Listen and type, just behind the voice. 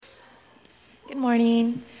Good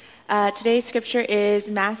morning. Today's scripture is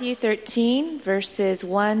Matthew 13, verses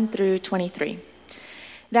 1 through 23.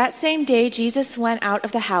 That same day, Jesus went out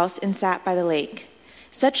of the house and sat by the lake.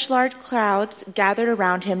 Such large crowds gathered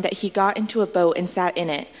around him that he got into a boat and sat in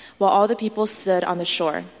it, while all the people stood on the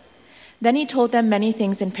shore. Then he told them many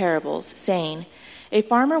things in parables, saying, A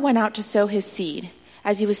farmer went out to sow his seed.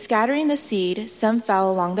 As he was scattering the seed, some fell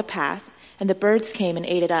along the path, and the birds came and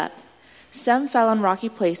ate it up. Some fell on rocky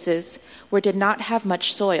places where it did not have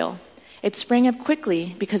much soil. It sprang up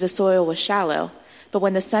quickly because the soil was shallow, but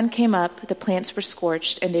when the sun came up, the plants were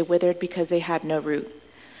scorched and they withered because they had no root.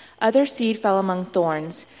 Other seed fell among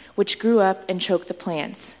thorns, which grew up and choked the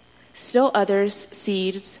plants. Still others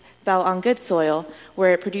seeds fell on good soil,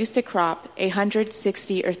 where it produced a crop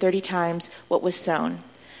 160 or 30 times what was sown.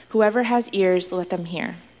 Whoever has ears, let them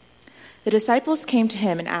hear. The disciples came to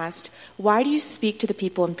him and asked, Why do you speak to the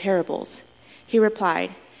people in parables? He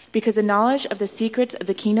replied, Because the knowledge of the secrets of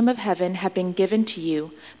the kingdom of heaven have been given to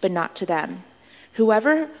you, but not to them.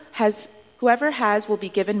 Whoever has will be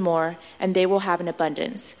given more, and they will have an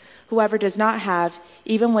abundance. Whoever does not have,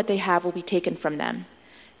 even what they have will be taken from them.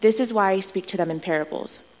 This is why I speak to them in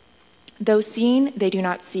parables. Though seeing, they do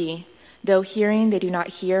not see. Though hearing, they do not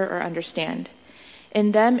hear or understand.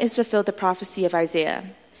 In them is fulfilled the prophecy of Isaiah.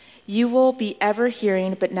 You will be ever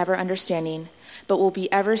hearing, but never understanding, but will be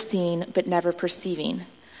ever seeing, but never perceiving.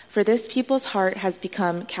 For this people's heart has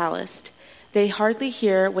become calloused. They hardly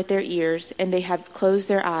hear with their ears, and they have closed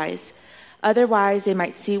their eyes. Otherwise, they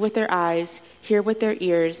might see with their eyes, hear with their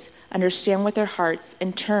ears, understand with their hearts,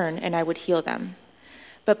 and turn, and I would heal them.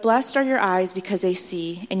 But blessed are your eyes because they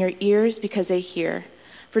see, and your ears because they hear.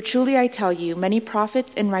 For truly I tell you, many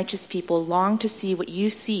prophets and righteous people long to see what you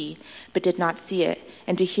see, but did not see it,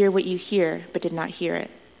 and to hear what you hear, but did not hear it.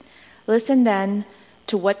 Listen then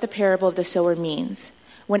to what the parable of the sower means.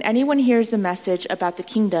 When anyone hears the message about the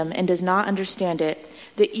kingdom and does not understand it,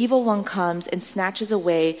 the evil one comes and snatches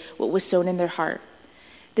away what was sown in their heart.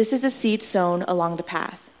 This is a seed sown along the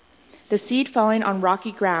path. The seed falling on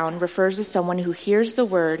rocky ground refers to someone who hears the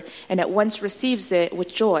word and at once receives it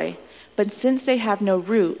with joy, but since they have no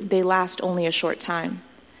root, they last only a short time.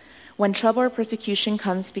 When trouble or persecution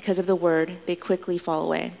comes because of the word, they quickly fall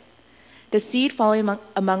away. The seed falling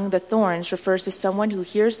among the thorns refers to someone who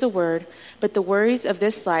hears the word, but the worries of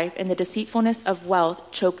this life and the deceitfulness of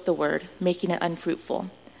wealth choke the word, making it unfruitful.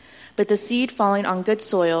 But the seed falling on good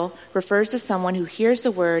soil refers to someone who hears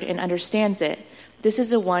the word and understands it. This is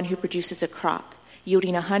the one who produces a crop,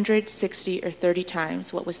 yielding 160 or 30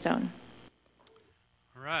 times what was sown.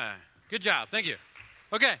 All right. Good job. Thank you.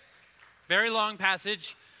 Okay. Very long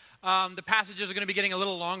passage. The passages are going to be getting a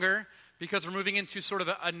little longer because we're moving into sort of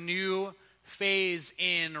a new phase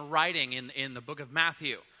in writing in the book of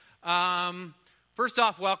Matthew. First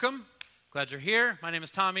off, welcome. Glad you're here. My name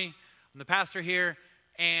is Tommy. I'm the pastor here,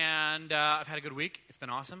 and I've had a good week. It's been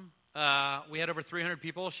awesome. We had over 300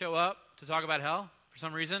 people show up to talk about hell for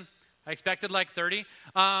some reason. I expected like 30,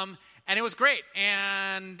 and it was great.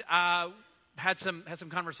 And had some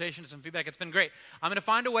conversations, some feedback. It's been great. I'm going to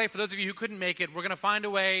find a way, for those of you who couldn't make it, we're going to find a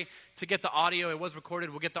way to get the audio. It was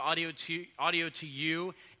recorded. We'll get the audio to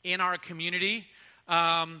you in our community.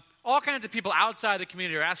 All kinds of people outside the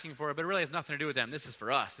community are asking for it, but it really has nothing to do with them. This is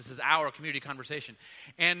for us. This is our community conversation.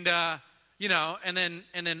 And, and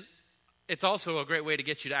then it's also a great way to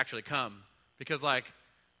get you to actually come. Because, like,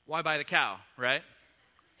 why buy the cow, right?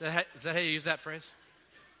 Is that how you use that phrase?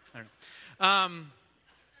 I don't know.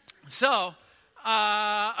 So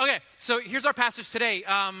here's our passage today.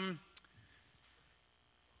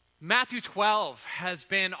 Matthew 12 has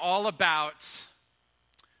been all about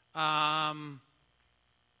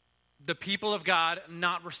the people of God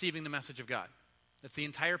not receiving the message of God. That's the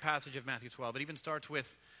entire passage of Matthew 12. It even starts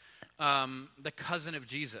with the cousin of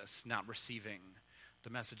Jesus not receiving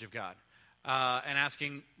the message of God. And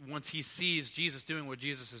asking, once he sees Jesus doing what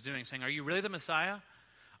Jesus is doing, saying, are you really the Messiah?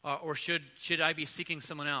 Or should I be seeking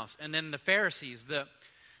someone else? And then the Pharisees, the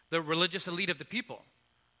religious elite of the people,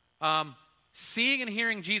 seeing and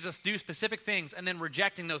hearing Jesus do specific things and then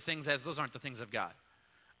rejecting those things as those aren't the things of God.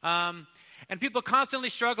 And people constantly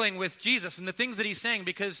struggling with Jesus and the things that he's saying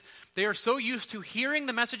because they are so used to hearing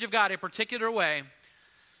the message of God a particular way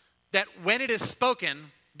that when it is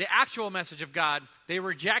spoken, the actual message of God, they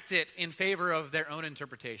reject it in favor of their own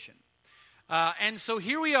interpretation. And so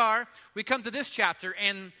here we are, we come to this chapter,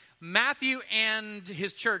 and Matthew and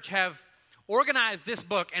his church have organized this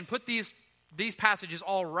book and put these passages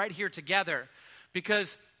all right here together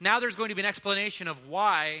because now there's going to be an explanation of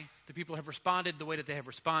why the people have responded the way that they have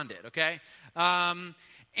responded, okay?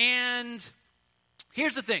 And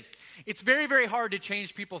Here's the thing. It's very, very hard to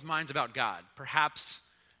change people's minds about God. Perhaps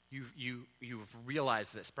you've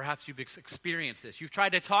realized this. Perhaps you've experienced this. You've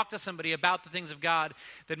tried to talk to somebody about the things of God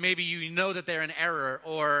that maybe you know that they're in error,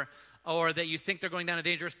 or that you think they're going down a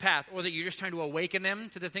dangerous path, or that you're just trying to awaken them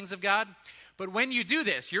to the things of God. But when you do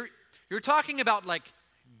this, you're talking about like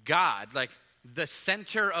God, like the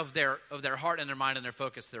center of their heart and their mind and their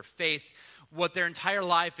focus, their faith, what their entire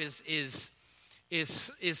life is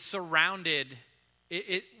surrounded.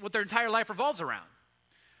 What their entire life revolves around.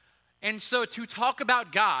 And so to talk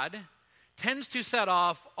about God tends to set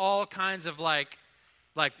off all kinds of like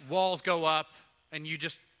walls go up, and you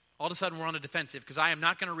just, all of a sudden we're on the defensive, because I am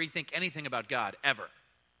not going to rethink anything about God, ever.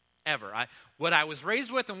 What I was raised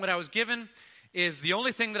with and what I was given is the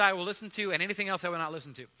only thing that I will listen to, and anything else I will not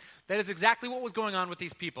listen to. That is exactly what was going on with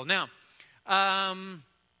these people. Now,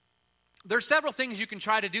 there are several things you can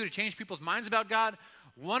try to do to change people's minds about God.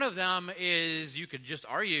 One of them is you could just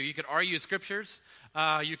argue. You could argue scriptures.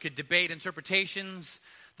 You could debate interpretations.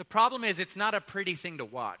 The problem is it's not a pretty thing to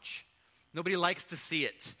watch. Nobody likes to see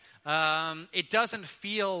it. It doesn't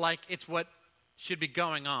feel like it's what should be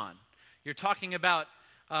going on. You're talking about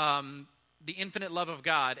the infinite love of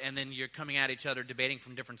God, and then you're coming at each other, debating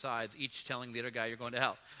from different sides, each telling the other guy you're going to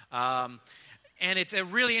hell. And it's a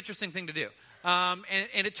really interesting thing to do. And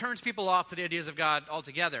it turns people off to the ideas of God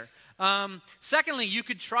altogether. Secondly, you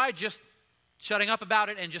could try just shutting up about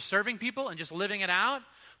it and just serving people and just living it out.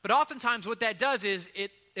 But oftentimes what that does is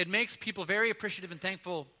it makes people very appreciative and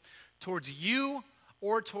thankful towards you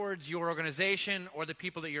or towards your organization or the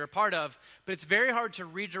people that you're a part of. But it's very hard to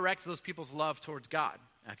redirect those people's love towards God,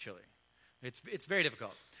 actually. It's very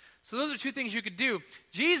difficult. So those are two things you could do.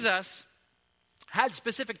 Jesus had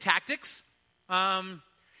specific tactics.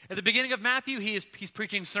 At the beginning of Matthew, he's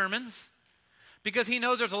preaching sermons because he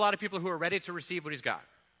knows there's a lot of people who are ready to receive what he's got,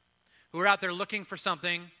 who are out there looking for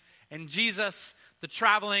something. And Jesus, the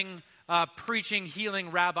traveling, preaching, healing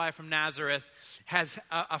rabbi from Nazareth, has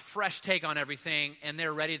a fresh take on everything, and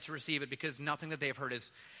they're ready to receive it because nothing that they've heard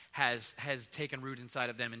has taken root inside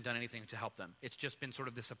of them and done anything to help them. It's just been sort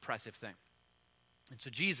of this oppressive thing. And so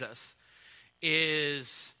Jesus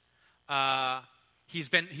is... He's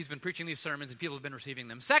been preaching these sermons, and people have been receiving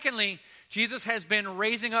them. Secondly, Jesus has been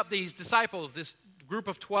raising up these disciples, this group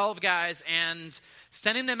of 12 guys, and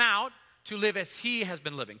sending them out to live as he has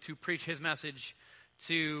been living, to preach his message,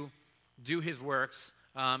 to do his works,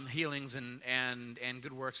 healings and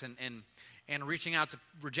good works, and reaching out to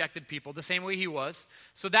rejected people the same way he was.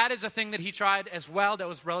 So that is a thing that he tried as well that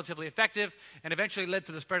was relatively effective and eventually led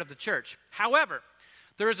to the spread of the church. However,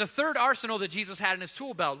 there is a third arsenal that Jesus had in his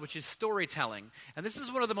tool belt, which is storytelling. And this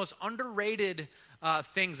is one of the most underrated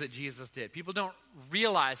things that Jesus did. People don't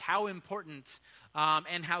realize how important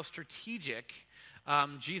and how strategic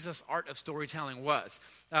Jesus' art of storytelling was.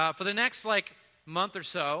 For the next month or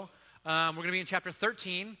so, we're going to be in chapter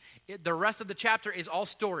 13. The rest of the chapter is all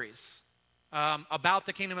stories about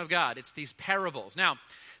the kingdom of God. It's these parables. Now,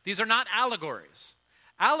 these are not allegories.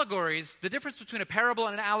 Allegories, the difference between a parable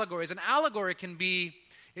and an allegory is an allegory can be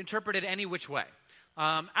interpreted any which way.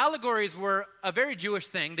 Allegories were a very Jewish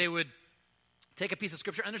thing. They would take a piece of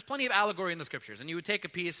scripture, and there's plenty of allegory in the scriptures, and you would take a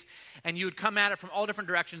piece and you would come at it from all different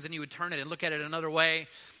directions, and you would turn it and look at it another way.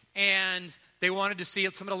 And they wanted to see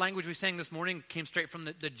some of the language we sang this morning came straight from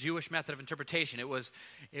the Jewish method of interpretation. It was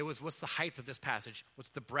what's the height of this passage? What's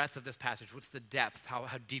the breadth of this passage? What's the depth? How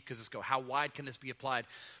deep does this go? How wide can this be applied?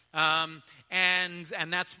 And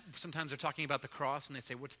that's sometimes they're talking about the cross, and they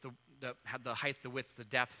say what's the height, the width, the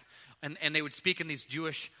depth, and they would speak in these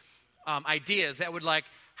Jewish ideas that would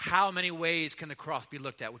how many ways can the cross be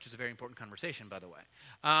looked at, which is a very important conversation, by the way.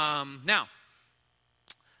 Now.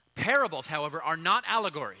 Parables, however, are not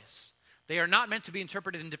allegories. They are not meant to be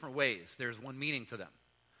interpreted in different ways. There's one meaning to them,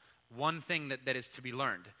 one thing that is to be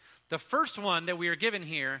learned. The first one that we are given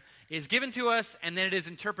here is given to us, and then it is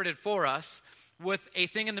interpreted for us with a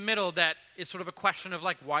thing in the middle that is sort of a question of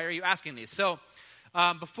why are you asking these? So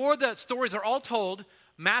before the stories are all told,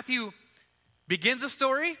 Matthew begins a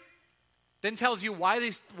story, then tells you why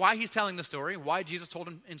he's telling the story, why Jesus told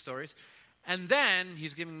him in stories. And then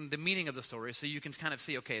he's giving the meaning of the story so you can kind of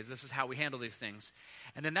see, okay, this is how we handle these things.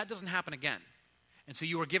 And then that doesn't happen again. And so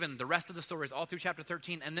you are given the rest of the stories all through chapter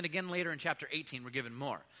 13, and then again later in chapter 18 we're given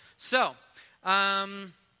more. So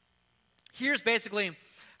here's basically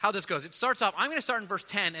how this goes. It starts off, I'm going to start in verse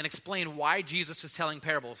 10 and explain why Jesus is telling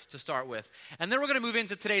parables to start with. And then we're going to move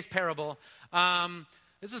into today's parable.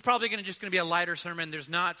 This is probably going to be a lighter sermon.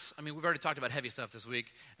 We've already talked about heavy stuff this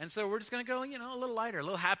week. And so we're just going to go, a little lighter, a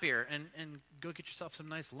little happier, and go get yourself some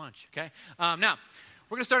nice lunch, okay? Now,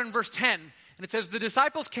 we're going to start in verse 10. And it says, the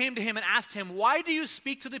disciples came to him and asked him, why do you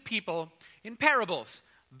speak to the people in parables?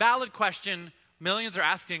 Valid question. Millions are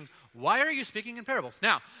asking, why are you speaking in parables?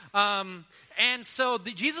 Now, and so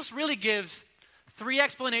Jesus really gives 3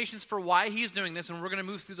 explanations for why he's doing this, and we're going to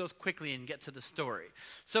move through those quickly and get to the story.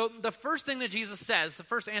 So the first thing that Jesus says, the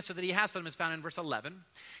first answer that he has for them is found in verse 11.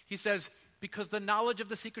 He says, because the knowledge of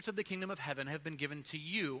the secrets of the kingdom of heaven have been given to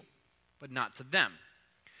you, but not to them.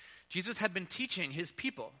 Jesus had been teaching his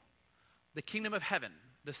people the kingdom of heaven,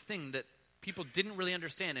 this thing that people didn't really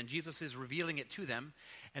understand, and Jesus is revealing it to them,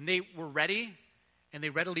 and they were ready, and they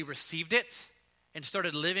readily received it and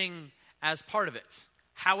started living as part of it.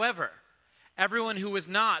 However, everyone who was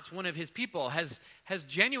not one of his people has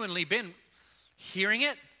genuinely been hearing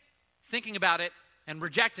it, thinking about it, and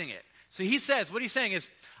rejecting it. So he says, what he's saying is,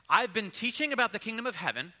 I've been teaching about the kingdom of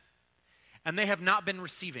heaven, and they have not been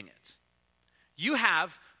receiving it. You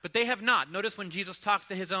have, but they have not. Notice when Jesus talks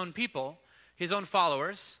to his own people, his own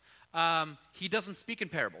followers, he doesn't speak in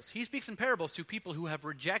parables. He speaks in parables to people who have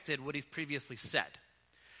rejected what he's previously said.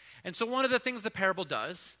 And so one of the things the parable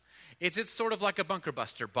does is it's sort of like a bunker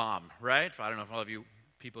buster bomb, right? I don't know if all of you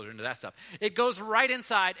people are into that stuff. It goes right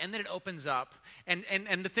inside, and then it opens up. And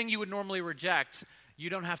the thing you would normally reject, you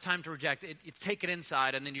don't have time to reject. It's take it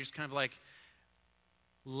inside, and then you're just kind of like,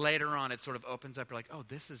 later on, it sort of opens up. You're like, oh,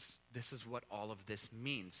 this is what all of this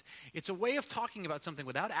means. It's a way of talking about something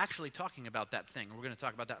without actually talking about that thing. We're going to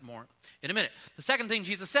talk about that more in a minute. The second thing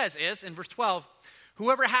Jesus says is, in verse 12,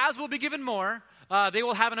 whoever has will be given more. They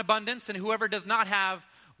will have an abundance, and whoever does not have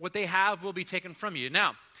what they have will be taken from you.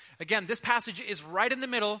 Now, again, this passage is right in the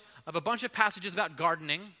middle of a bunch of passages about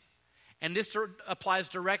gardening, and this applies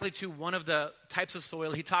directly to one of the types of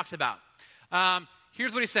soil he talks about.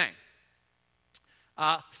 Here's what he's saying.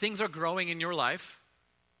 Things are growing in your life,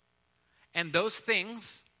 and those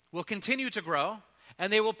things will continue to grow,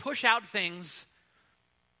 and they will push out things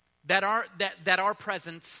that are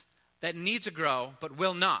present, that need to grow, but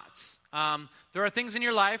will not. There are things in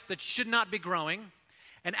your life that should not be growing,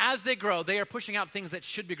 and as they grow, they are pushing out things that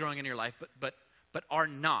should be growing in your life, but are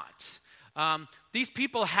not. These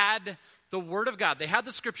people had the Word of God. They had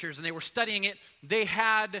the Scriptures, and they were studying it. They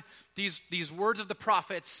had these words of the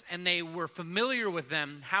prophets, and they were familiar with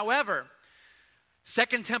them. However,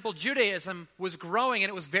 Second Temple Judaism was growing, and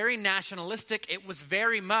it was very nationalistic. It was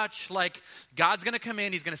very much like God's going to come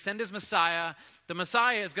in. He's going to send his Messiah. The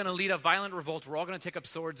Messiah is going to lead a violent revolt. We're all going to take up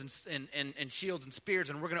swords and shields and spears,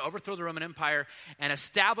 and we're going to overthrow the Roman Empire and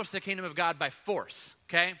establish the kingdom of God by force,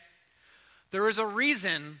 okay? There is a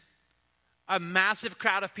reason a massive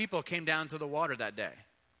crowd of people came down to the water that day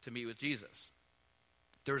to meet with Jesus.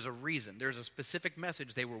 There's a reason. There's a specific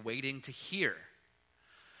message they were waiting to hear.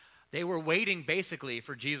 They were waiting basically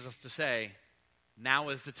for Jesus to say, now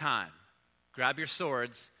is the time. Grab your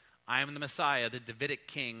swords. I am the Messiah, the Davidic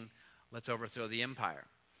king. Let's overthrow the empire.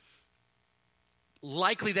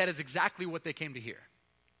 Likely that is exactly what they came to hear.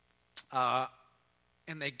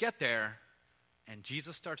 And they get there, and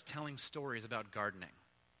Jesus starts telling stories about gardening.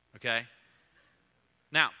 Okay?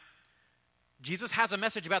 Now, Jesus has a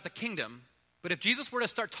message about the kingdom, but if Jesus were to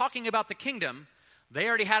start talking about the kingdom, they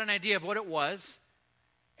already had an idea of what it was,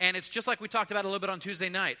 and it's just like we talked about a little bit on Tuesday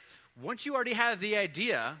night. Once you already have the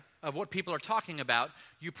idea of what people are talking about,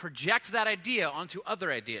 you project that idea onto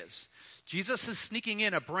other ideas. Jesus is sneaking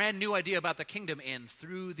in a brand new idea about the kingdom in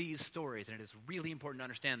through these stories, and it is really important to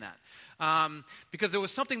understand that. Because there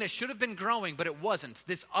was something that should have been growing, but it wasn't.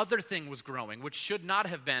 This other thing was growing, which should not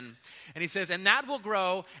have been. And he says, and that will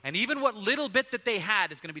grow, and even what little bit that they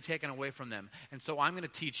had is going to be taken away from them. And so I'm going to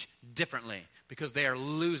teach differently because they are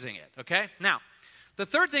losing it, okay? Now, the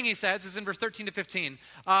third thing he says is in verse 13 to 15,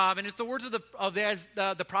 and it's the words of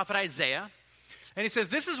the prophet Isaiah. And he says,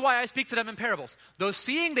 this is why I speak to them in parables. Though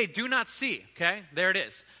seeing, they do not see. Okay, there it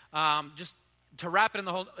is. Just to wrap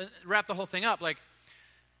the whole thing up, like,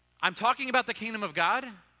 I'm talking about the kingdom of God,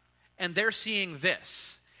 and they're seeing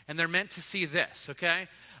this, and they're meant to see this, okay?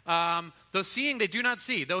 Though seeing, they do not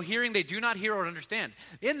see. Though hearing, they do not hear or understand.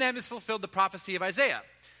 In them is fulfilled the prophecy of Isaiah.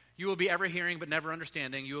 You will be ever hearing but never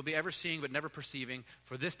understanding. You will be ever seeing but never perceiving.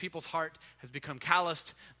 For this people's heart has become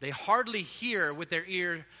calloused. They hardly hear with their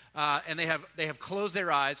ear, and they have closed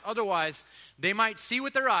their eyes. Otherwise, they might see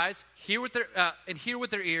with their eyes, hear with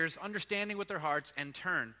their ears, understanding with their hearts, and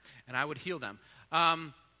turn, and I would heal them.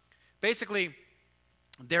 Basically,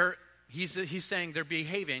 he's saying they're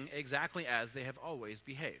behaving exactly as they have always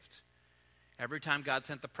behaved. Every time God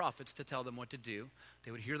sent the prophets to tell them what to do,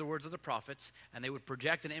 they would hear the words of the prophets, and they would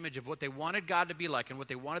project an image of what they wanted God to be like and what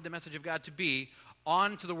they wanted the message of God to be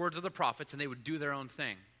onto the words of the prophets, and they would do their own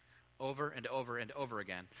thing over and over and over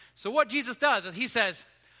again. So what Jesus does is he says,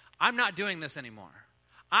 I'm not doing this anymore.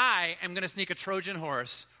 I am going to sneak a Trojan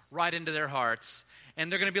horse right into their hearts,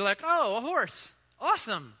 and they're going to be like, oh, a horse.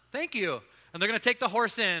 Awesome. Thank you. And they're going to take the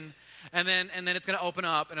horse in, and then it's going to open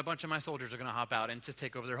up, and a bunch of my soldiers are going to hop out and just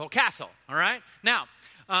take over their whole castle. All right? Now,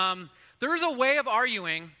 there is a way of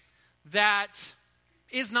arguing that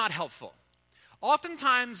is not helpful.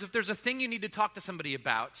 Oftentimes, if there's a thing you need to talk to somebody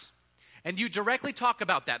about, and you directly talk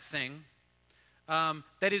about that thing,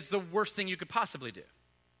 that is the worst thing you could possibly do,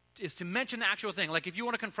 is to mention the actual thing. Like if you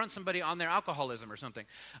want to confront somebody on their alcoholism or something,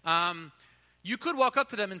 you could walk up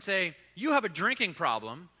to them and say, you have a drinking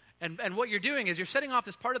problem, and what you're doing is you're setting off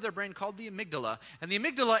this part of their brain called the amygdala, and the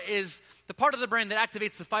amygdala is the part of the brain that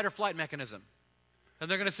activates the fight or flight mechanism. And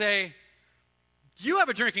they're going to say, you have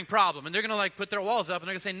a drinking problem. And they're going to put their walls up and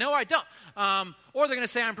they're going to say, no, I don't. Or they're going to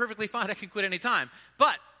say, I'm perfectly fine. I can quit any time.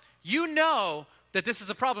 But you know that this is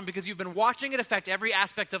a problem because you've been watching it affect every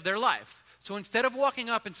aspect of their life. So instead of walking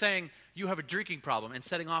up and saying, you have a drinking problem and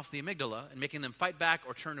setting off the amygdala and making them fight back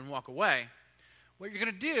or turn and walk away, what you're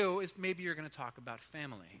going to do is maybe you're going to talk about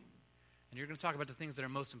family. And you're going to talk about the things that are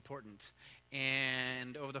most important.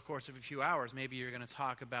 And over the course of a few hours, maybe you're going to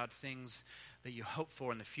talk about things that you hope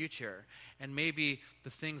for in the future. And maybe the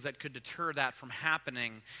things that could deter that from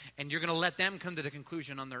happening. And you're going to let them come to the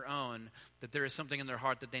conclusion on their own that there is something in their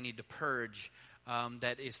heart that they need to purge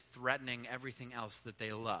that is threatening everything else that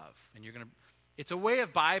they love. And it's a way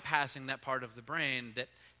of bypassing that part of the brain that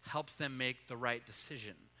helps them make the right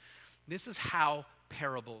decision. This is how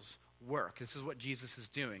parables work. This is what Jesus is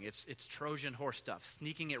doing. It's Trojan horse stuff,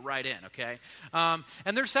 sneaking it right in, okay?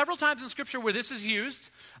 And there's several times in Scripture where this is used.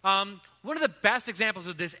 One of the best examples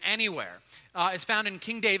of this anywhere is found in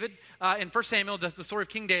King David, in 1 Samuel, the story of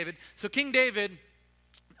King David. So King David,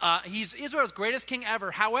 he's Israel's greatest king ever.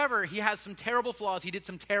 However, he has some terrible flaws. He did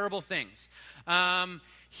some terrible things.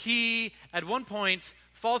 He, at one point,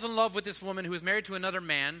 falls in love with this woman who is married to another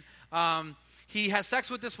man. He has sex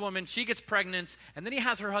with this woman, she gets pregnant, and then he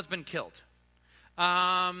has her husband killed.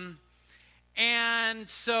 And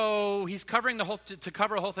so he's covering to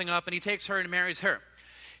cover the whole thing up, and he takes her and marries her.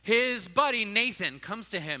 His buddy Nathan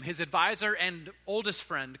comes to him, his advisor and oldest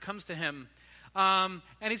friend comes to him, and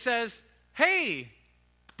he says, hey,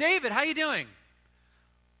 David, how you doing?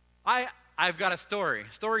 I've got a story.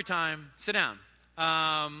 Story time. Sit down.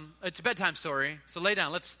 It's a bedtime story, so lay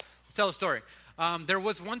down. Let's tell a story. There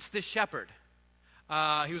was once this shepherd.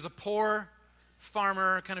 He was a poor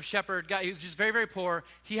farmer, kind of shepherd guy. He was just very, very poor.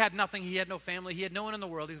 He had nothing. He had no family. He had no one in the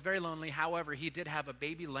world. He was very lonely. However, he did have a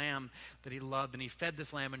baby lamb that he loved, and he fed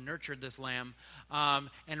this lamb and nurtured this lamb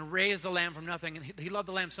and raised the lamb from nothing. And he loved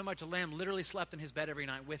the lamb so much, the lamb literally slept in his bed every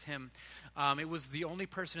night with him. It was the only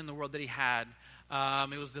person in the world that he had.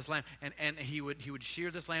 It was this lamb, and he would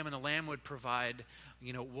shear this lamb, and the lamb wool provide,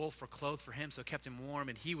 wool for clothes for him, so it kept him warm,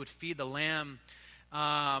 and he would feed the lamb.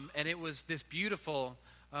 And it was this beautiful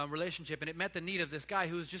relationship, and it met the need of this guy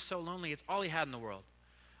who was just so lonely. It's all he had in the world.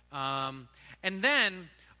 And then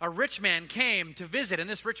a rich man came to visit, and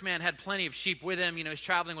this rich man had plenty of sheep with him. He's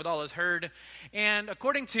traveling with all his herd. And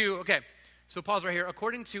so pause right here.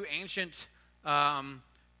 According to ancient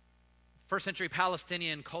first century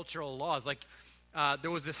Palestinian cultural laws,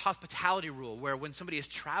 there was this hospitality rule where when somebody is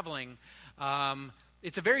traveling,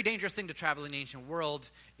 it's a very dangerous thing to travel in the ancient world.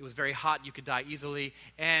 It was very hot. You could die easily.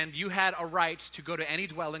 And you had a right to go to any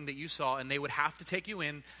dwelling that you saw, and they would have to take you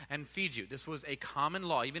in and feed you. This was a common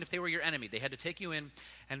law. Even if they were your enemy, they had to take you in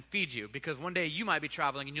and feed you, because one day you might be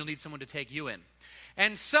traveling and you'll need someone to take you in.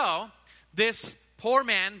 And so this poor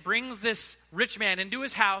man brings this rich man into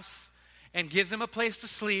his house and gives him a place to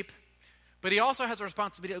sleep, but he also has a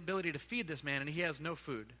responsibility to feed this man, and he has no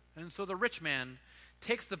food. And so the rich man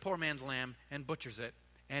takes the poor man's lamb and butchers it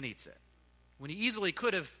and eats it, when he easily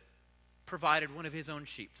could have provided one of his own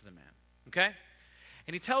sheep to the man. Okay?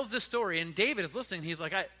 And he tells this story, and David is listening. He's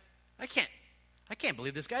like, I can't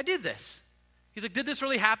believe this guy did this. He's like, did this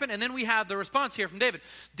really happen? And then we have the response here from David.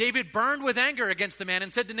 David burned with anger against the man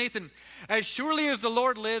and said to Nathan, as surely as the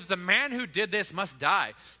Lord lives, the man who did this must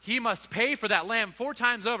die. He must pay for that lamb 4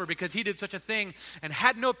 times over because he did such a thing and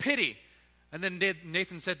had no pity. And then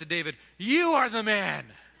Nathan said to David, you are the man.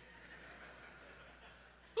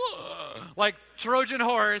 Like Trojan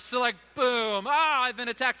horse, so boom, I've been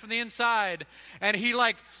attacked from the inside. And he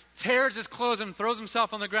tears his clothes and throws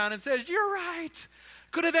himself on the ground and says, you're right.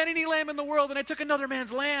 Could have had any lamb in the world, and I took another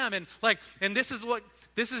man's lamb. And this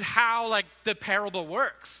is how the parable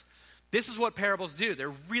works. This is what parables do.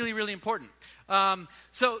 They're really, really important.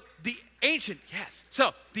 So the ancient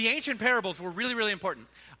parables were really, really important.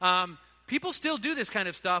 people still do this kind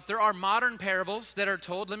of stuff. There are modern parables that are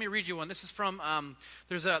told. Let me read you one. This is from,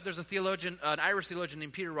 there's a theologian, an Irish theologian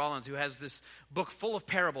named Peter Rollins, who has this book full of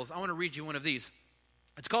parables. I want to read you one of these.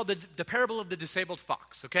 It's called the Parable of the Disabled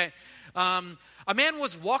Fox, okay? A man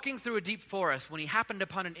was walking through a deep forest when he happened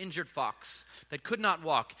upon an injured fox that could not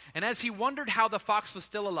walk. And as he wondered how the fox was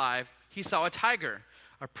still alive, he saw a tiger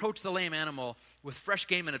approach the lame animal with fresh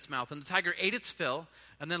game in its mouth. And the tiger ate its fill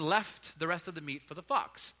and then left the rest of the meat for the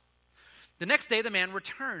fox. The next day, the man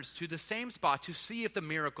returns to the same spot to see if the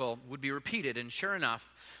miracle would be repeated. And sure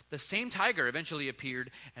enough, the same tiger eventually appeared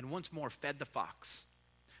and once more fed the fox.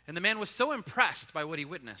 And the man was so impressed by what he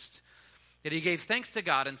witnessed that he gave thanks to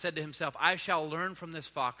God and said to himself, I shall learn from this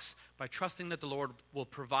fox by trusting that the Lord will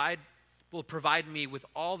provide me with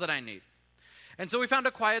all that I need. And so he found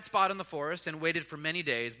a quiet spot in the forest and waited for many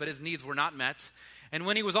days, but his needs were not met. And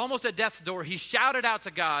when he was almost at death's door, he shouted out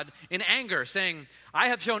to God in anger, saying, I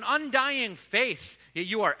have shown undying faith, yet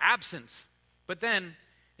you are absent. But then,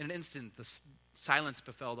 in an instant, the silence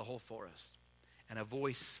befell the whole forest, and a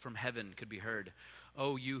voice from heaven could be heard.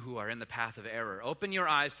 O you who are in the path of error, open your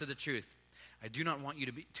eyes to the truth. I do not want you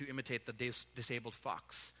to imitate the disabled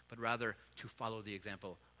fox, but rather to follow the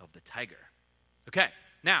example of the tiger. Okay,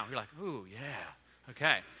 now you're like, ooh, yeah,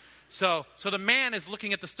 okay. So the man is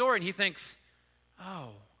looking at the story and he thinks,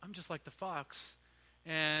 oh, I'm just like the fox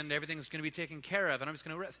and everything's going to be taken care of and I'm just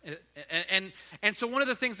going to rest. And so one of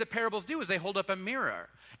the things that parables do is they hold up a mirror.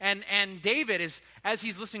 And David is, as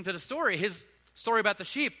he's listening to the story, his story about the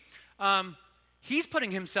sheep, he's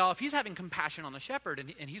having compassion on the shepherd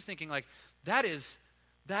and he's thinking like, that is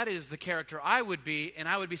the character I would be, and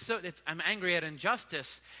I would be I'm angry at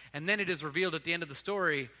injustice. And then it is revealed at the end of the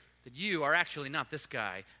story that you are actually not this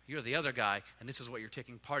guy, you're the other guy, and this is what you're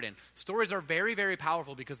taking part in. Stories are very, very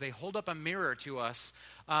powerful because they hold up a mirror to us,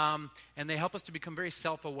 and they help us to become very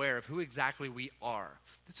self-aware of who exactly we are.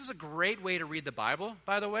 This is a great way to read the Bible,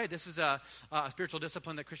 by the way. This is a spiritual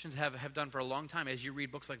discipline that Christians have done for a long time. As you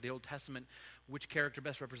read books like the Old Testament, which character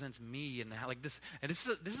best represents me, and how, like this. And this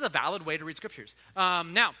is a valid way to read scriptures.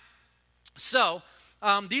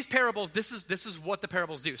 These parables, this is what the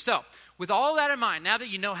parables do. So, with all that in mind, now that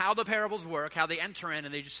you know how the parables work, how they enter in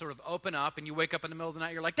and they just sort of open up and you wake up in the middle of the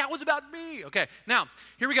night, you're like, that was about me. Okay, now,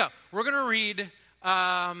 here we go. We're going to read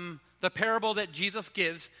the parable that Jesus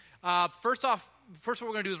gives. First what we're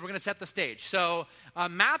going to do is we're going to set the stage. So,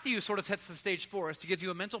 Matthew sort of sets the stage for us to give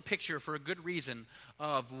you a mental picture for a good reason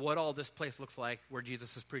of what all this place looks like where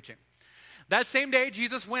Jesus is preaching. That same day,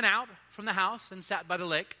 Jesus went out from the house and sat by the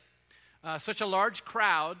lake. Such large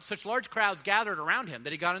crowds gathered around him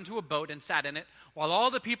that he got into a boat and sat in it while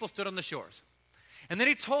all the people stood on the shores. And then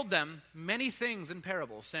he told them many things in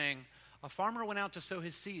parables, saying, a farmer went out to sow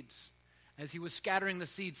his seeds. As he was scattering the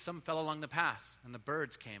seeds, some fell along the path, and the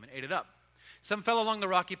birds came and ate it up. Some fell along the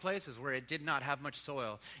rocky places where it did not have much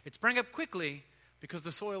soil. It sprang up quickly because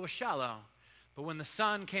the soil was shallow. But when the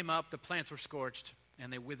sun came up, the plants were scorched,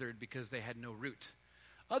 and they withered because they had no root.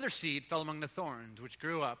 Other seed fell among the thorns, which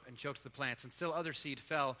grew up and choked the plants. And still other seed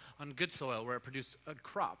fell on good soil, where it produced a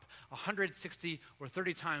crop, 160 or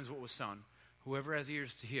 30 times what was sown. Whoever has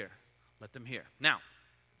ears to hear, let them hear. Now,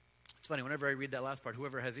 it's funny, whenever I read that last part,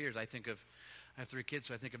 whoever has ears, I have 3 kids,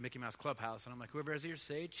 so I think of Mickey Mouse Clubhouse. And I'm like, whoever has ears,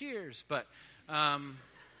 say cheers. But,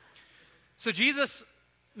 so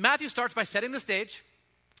Matthew starts by setting the stage.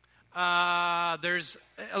 Let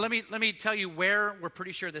me tell you where we're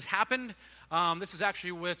pretty sure this happened. This is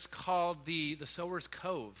actually what's called the Sower's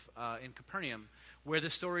Cove in Capernaum, where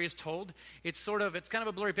this story is told. It's kind of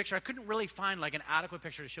a blurry picture. I couldn't really find like an adequate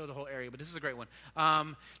picture to show the whole area, but this is a great one.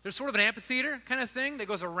 There's sort of an amphitheater kind of thing that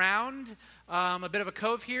goes around a bit of a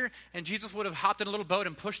cove here, and Jesus would have hopped in a little boat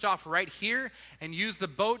and pushed off right here and used the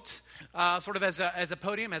boat sort of as a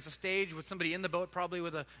podium, as a stage with somebody in the boat, probably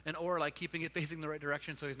with an oar, like keeping it facing the right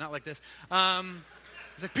direction so he's not like this.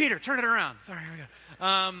 He's like, Peter, turn it around. Sorry, here we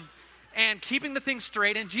go. And keeping the thing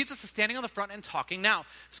straight, and Jesus is standing on the front and talking. Now,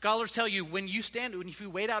 scholars tell you, if you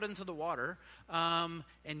wade out into the water and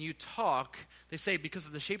you talk, they say because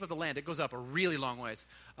of the shape of the land, it goes up a really long ways.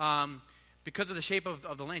 Because of the shape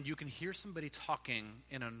of the land, you can hear somebody talking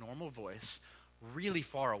in a normal voice really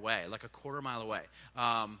far away, like a quarter mile away,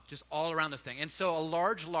 just all around this thing. And so a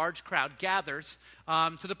large crowd gathers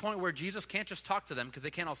to the point where Jesus can't just talk to them because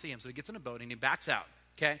they can't all see him. So he gets in a boat and he backs out.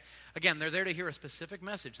 Okay? Again, they're there to hear a specific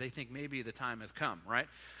message. They think maybe the time has come, right?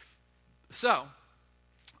 So,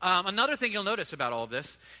 another thing you'll notice about all of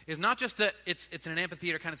this is not just that it's in an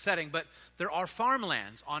amphitheater kind of setting, but there are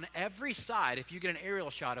farmlands on every side. If you get an aerial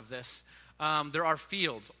shot of this, there are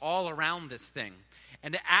fields all around this thing.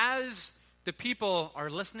 And as the people are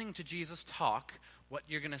listening to Jesus talk, what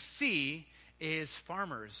you're going to see is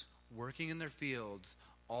farmers working in their fields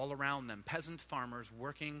all around them, peasant farmers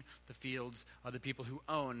working the fields of the people who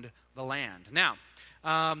owned the land. Now,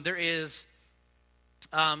 there is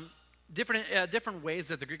different ways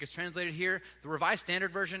that the Greek is translated here. The Revised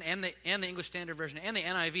Standard Version and the English Standard Version and the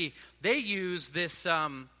NIV, they use this,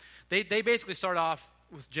 they basically start off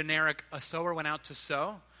with generic, a sower went out to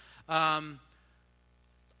sow.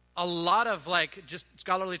 A lot of just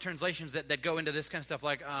scholarly translations that go into this kind of stuff,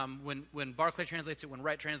 when Barclay translates it, when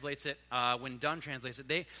Wright translates it, when Dunn translates it,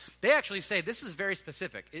 they actually say this is very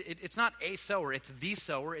specific. It's not a sower, it's the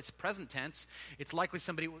sower, it's present tense, it's likely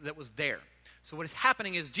somebody that was there. So what is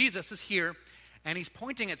happening is Jesus is here, and he's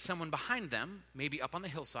pointing at someone behind them, maybe up on the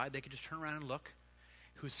hillside, they could just turn around and look,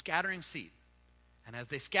 who's scattering seed. And as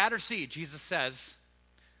they scatter seed, Jesus says,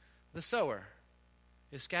 the sower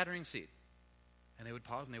is scattering seed. And they would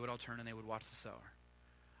pause, and they would all turn, and they would watch the sower.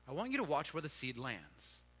 I want you to watch where the seed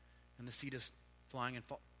lands. And the seed is flying and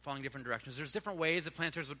falling different directions. There's different ways that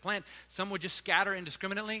planters would plant. Some would just scatter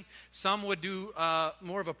indiscriminately. Some would do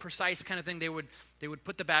more of a precise kind of thing. They would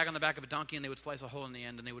put the bag on the back of a donkey, and they would slice a hole in the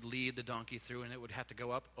end, and they would lead the donkey through, and it would have to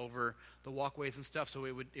go up over the walkways and stuff, so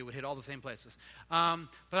it would hit all the same places. But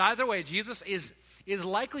either way, Jesus is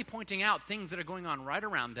likely pointing out things that are going on right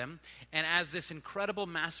around them, and as this incredible,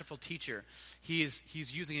 masterful teacher, he's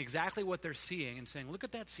using exactly what they're seeing and saying, look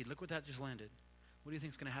at that seed, look what that just landed. What do you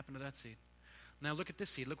think is going to happen to that seed? Now look at this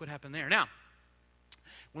seed. Look what happened there. Now,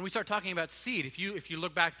 when we start talking about seed, if you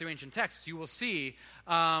look back through ancient texts, you will see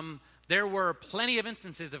there were plenty of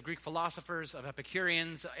instances of Greek philosophers, of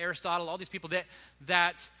Epicureans, Aristotle, all these people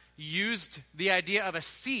that used the idea of a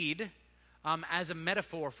seed as a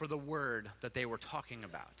metaphor for the word that they were talking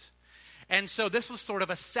about. And so this was sort of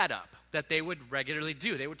a setup that they would regularly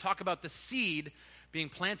do. They would talk about the seed being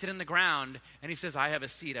planted in the ground, and he says, I have a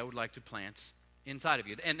seed I would like to plant inside of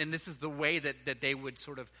you. And this is the way that they would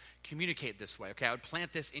sort of communicate this way. Okay, I would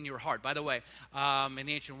plant this in your heart. By the way, in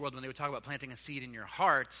the ancient world, when they would talk about planting a seed in your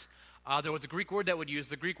heart, there was a Greek word that would use.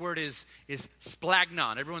 The Greek word is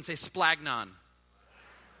splagnon. Everyone say splagnon.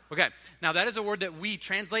 Okay, now that is a word that we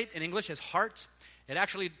translate in English as heart. It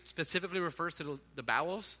actually specifically refers to the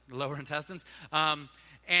bowels, the lower intestines.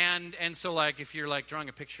 And so if you're drawing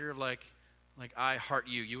a picture of like I heart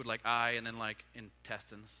you, you would I and then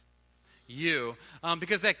intestines. You,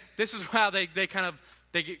 because this is how they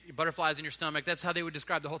get butterflies in your stomach. That's how they would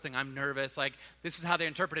describe the whole thing. I'm nervous. This is how they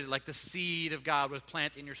interpreted it. The seed of God was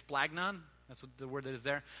planted in your splagnon. That's what the word that is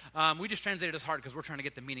there. We just translate it as heart because we're trying to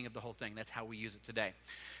get the meaning of the whole thing. That's how we use it today.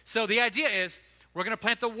 So the idea is we're going to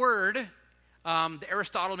plant the word.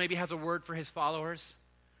 Aristotle maybe has a word for his followers.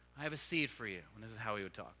 I have a seed for you. And this is how he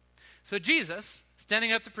would talk. So Jesus,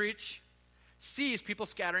 standing up to preach, sees people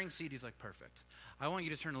scattering seed. He's like, perfect. I want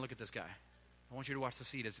you to turn and look at this guy. I want you to watch the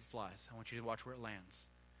seed as it flies. I want you to watch where it lands.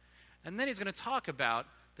 And then he's going to talk about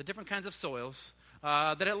the different kinds of soils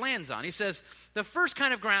that it lands on. He says, the first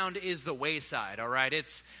kind of ground is the wayside, all right?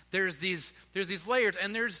 There's these layers,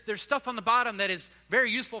 and there's stuff on the bottom that is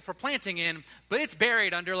very useful for planting in, but it's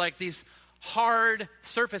buried under these hard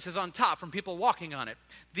surfaces on top from people walking on it.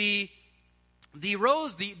 The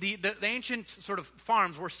rows, the ancient sort of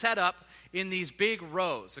farms were set up in these big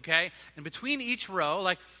rows, okay? And between each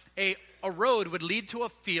row, a road would lead to a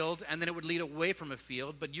field, and then it would lead away from a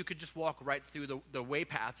field, but you could just walk right through the way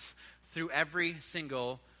paths through every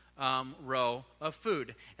single row of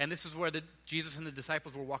food. And this is where Jesus and the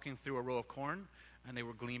disciples were walking through a row of corn, and they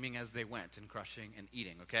were gleaming as they went and crushing and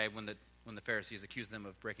eating, okay, when the Pharisees accused them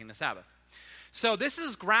of breaking the Sabbath. So this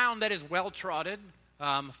is ground that is well-trodden,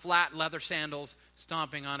 flat leather sandals,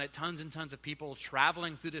 stomping on it, tons and tons of people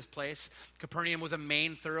traveling through this place. Capernaum was a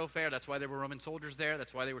main thoroughfare. That's why there were Roman soldiers there.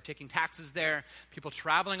 That's why they were taking taxes there. People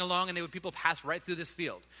traveling along, and people pass right through this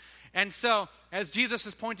field. And so, as Jesus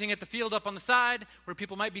is pointing at the field up on the side, where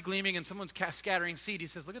people might be gleaming and someone's scattering seed, he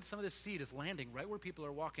says, look at some of this seed is landing right where people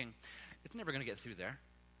are walking. It's never going to get through there.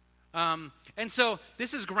 And so,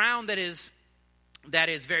 this is ground that is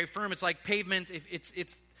very firm. It's like pavement.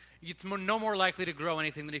 It's no more likely to grow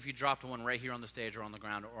anything than if you dropped one right here on the stage or on the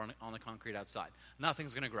ground or on the concrete outside.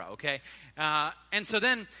 Nothing's going to grow, okay? And so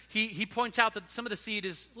then he points out that some of the seed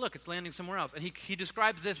it's landing somewhere else. And he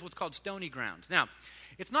describes this, what's called stony ground. Now,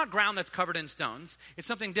 it's not ground that's covered in stones. It's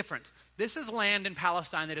something different. This is land in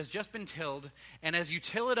Palestine that has just been tilled. And as you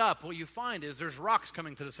till it up, what you find is there's rocks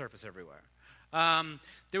coming to the surface everywhere.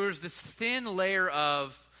 There was this thin layer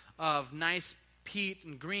of nice peat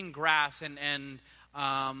and green grass and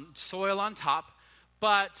soil on top,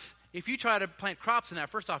 but if you try to plant crops in that,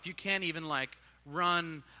 first off, you can't even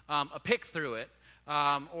run a pick through it.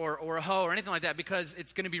 or a hoe or anything like that, because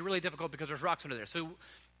it's going to be really difficult because there's rocks under there. So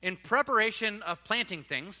in preparation of planting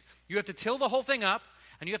things, you have to till the whole thing up,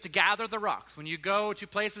 and you have to gather the rocks. When you go to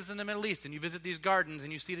places in the Middle East and you visit these gardens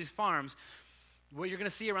and you see these farms, what you're going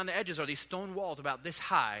to see around the edges are these stone walls about this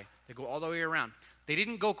high that go all the way around. They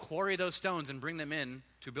didn't go quarry those stones and bring them in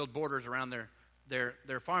to build borders around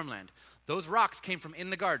their farmland. Those rocks came from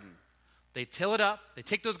in the garden. They till it up, they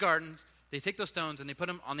take those gardens, they take those stones, and they put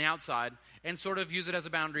them on the outside and sort of use it as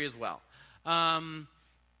a boundary as well.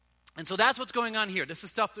 And so that's what's going on here. This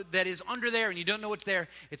is stuff that is under there, and you don't know what's there.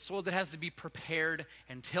 It's soil that has to be prepared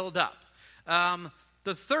and tilled up.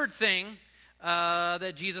 The third thing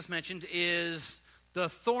that Jesus mentioned is the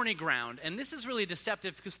thorny ground. And this is really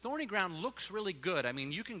deceptive because thorny ground looks really good. I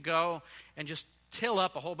mean, you can go and just till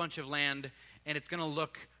up a whole bunch of land, and it's going to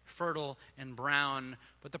look fertile and brown.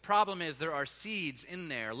 But the problem is there are seeds in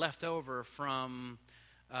there left over from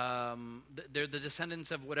they're the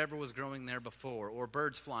descendants of whatever was growing there before, or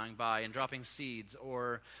birds flying by and dropping seeds,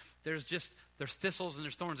 or there's thistles and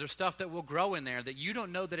there's thorns. There's stuff that will grow in there that you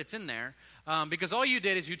don't know that it's in there because all you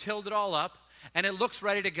did is you tilled it all up and it looks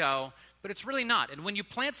ready to go, but it's really not. And when you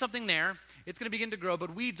plant something there, it's going to begin to grow,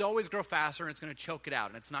 but weeds always grow faster and it's going to choke it out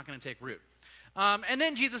and it's not going to take root. And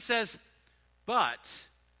then Jesus says, but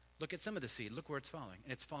look at some of the seed. Look where it's falling.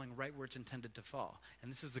 And it's falling right where it's intended to fall.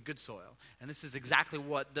 And this is the good soil. And this is exactly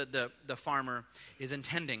what the farmer is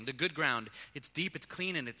intending. The good ground. It's deep, it's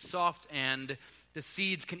clean, and it's soft, and the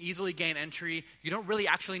seeds can easily gain entry. You don't really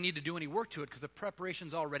actually need to do any work to it because the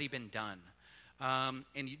preparation's already been done.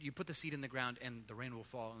 And you put the seed in the ground, and the rain will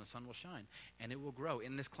fall, and the sun will shine. And it will grow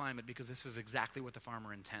in this climate because this is exactly what the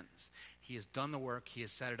farmer intends. He has done the work. He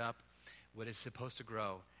has set it up. What is supposed to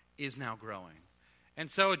grow is now growing. And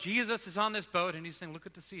so Jesus is on this boat, and he's saying, look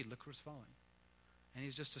at the seed. Look where it's falling. And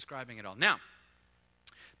he's just describing it all. Now,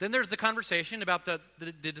 then there's the conversation about the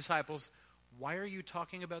disciples. Why are you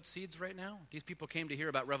talking about seeds right now? These people came to hear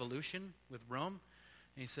about revolution with Rome.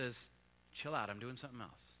 And he says, chill out. I'm doing something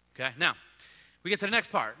else. Okay? Now, we get to the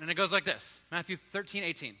next part, and it goes like this. Matthew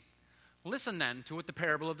 13:18. Listen then to what the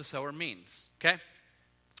parable of the sower means. Okay?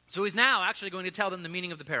 So he's now actually going to tell them the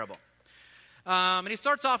meaning of the parable. And he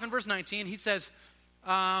starts off in verse 19. He says,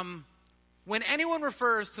 when anyone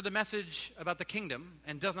refers to the message about the kingdom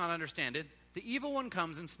and does not understand it, the evil one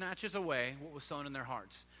comes and snatches away what was sown in their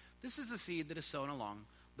hearts. This is the seed that is sown along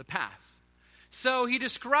the path. So he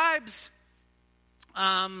describes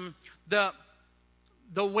the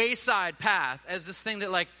wayside path as this thing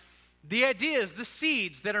that, like, the idea is the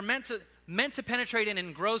seeds that are meant to penetrate in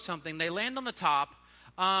and grow something, they land on the top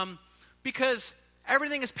because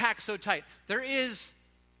everything is packed so tight. There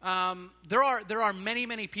are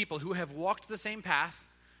many people who have walked the same path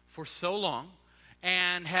for so long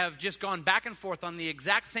and have just gone back and forth on the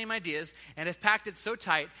exact same ideas and have packed it so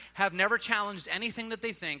tight, have never challenged anything that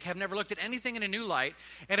they think, have never looked at anything in a new light.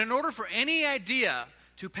 And in order for any idea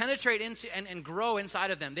to penetrate into and grow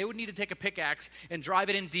inside of them, they would need to take a pickaxe and drive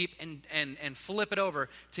it in deep and flip it over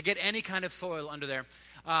to get any kind of soil under there.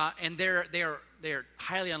 And they're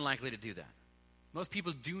highly unlikely to do that. Most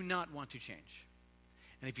people do not want to change.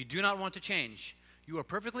 And if you do not want to change, you are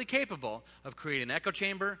perfectly capable of creating an echo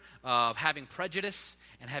chamber, of having prejudice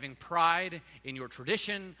and having pride in your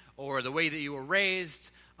tradition or the way that you were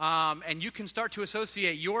raised. And you can start to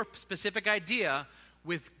associate your specific idea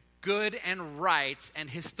with good and right and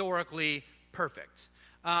historically perfect.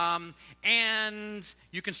 And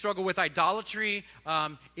you can struggle with idolatry,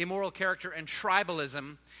 immoral character, and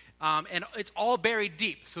tribalism. And it's all buried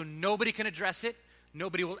deep, so nobody can address it.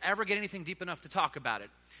 Nobody will ever get anything deep enough to talk about it.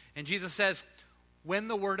 And Jesus says, when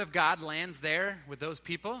the word of God lands there with those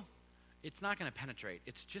people, it's not going to penetrate.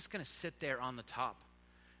 It's just going to sit there on the top.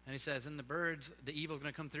 And he says, and the birds, the evil is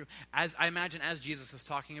going to come through. As I imagine, as Jesus is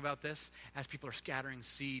talking about this, as people are scattering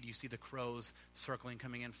seed, you see the crows circling,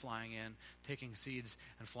 coming in, flying in, taking seeds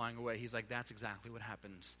and flying away. He's like, that's exactly what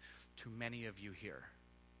happens to many of you here,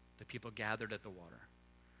 the people gathered at the water.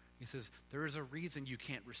 He says, there is a reason you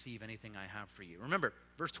can't receive anything I have for you. Remember,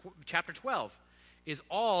 chapter 12 is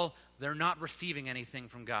all they're not receiving anything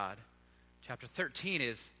from God. Chapter 13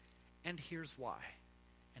 is, and here's why.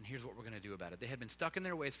 And here's what we're going to do about it. They had been stuck in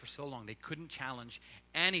their ways for so long, they couldn't challenge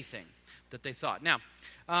anything that they thought. Now,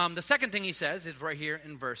 the second thing he says is right here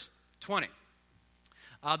in verse 20.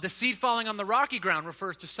 The seed falling on the rocky ground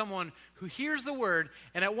refers to someone who hears the word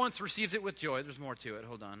and at once receives it with joy. There's more to it.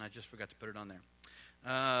 Hold on, I just forgot to put it on there.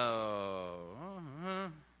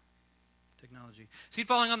 Technology. Seed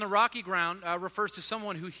falling on the rocky ground refers to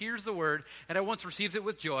someone who hears the word and at once receives it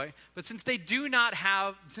with joy. But since they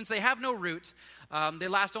have no root, they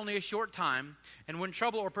last only a short time. And when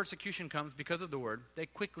trouble or persecution comes because of the word, they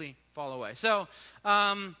quickly fall away. So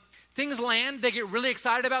things land, they get really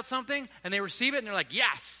excited about something, and they receive it, and they're like,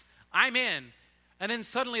 yes, I'm in. And then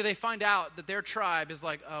suddenly they find out that their tribe is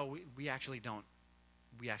like, oh, we actually don't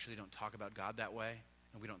talk about God that way,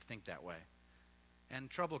 and we don't think that way. And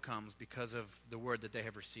trouble comes because of the word that they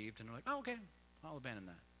have received, and they're like, oh, okay, I'll abandon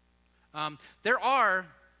that. There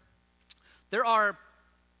are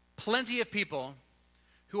plenty of people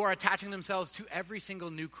who are attaching themselves to every single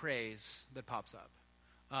new craze that pops up.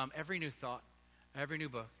 Every new thought, every new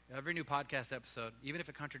book, every new podcast episode, even if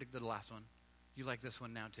it contradicted the last one. You like this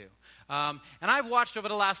one now too. And I've watched over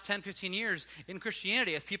the last 10, 15 years in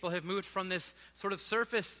Christianity as people have moved from this sort of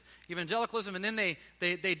surface evangelicalism, and then they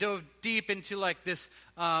dove deep into like this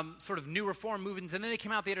sort of new reform movement, and then they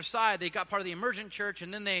came out the other side. They got part of the emergent church,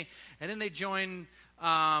 and then they joined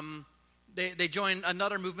they join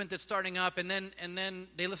another movement that's starting up, and then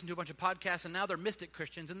they listen to a bunch of podcasts, and now they're mystic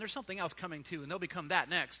Christians, and there's something else coming too, and they'll become that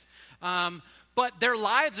next. But their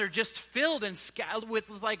lives are just filled and with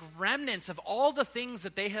like remnants of all the things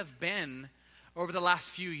that they have been over the last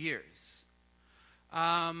few years.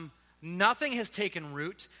 Nothing has taken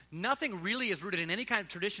root. Nothing really is rooted in any kind of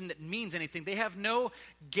tradition that means anything. They have no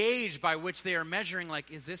gauge by which they are measuring, like,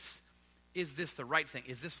 is this the right thing?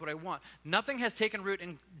 Is this what I want? Nothing has taken root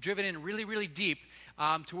and driven in really, really deep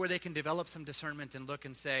to where they can develop some discernment and look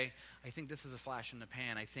and say, I think this is a flash in the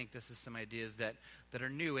pan. I think this is some ideas that are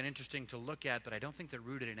new and interesting to look at, but I don't think they're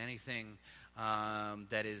rooted in anything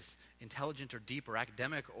that is intelligent or deep or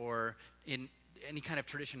academic or in any kind of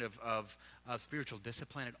tradition of spiritual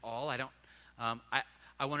discipline at all.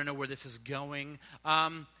 I want to know where this is going.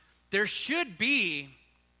 There should be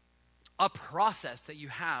a process that you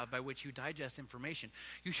have by which you digest information.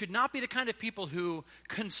 You should not be the kind of people who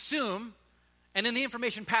consume, and then the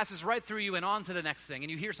information passes right through you and on to the next thing.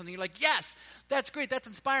 And you hear something, you're like, yes, that's great, that's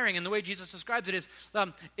inspiring. And the way Jesus describes it is,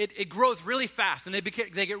 it grows really fast, and they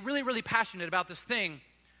get really, really passionate about this thing.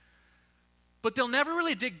 But they'll never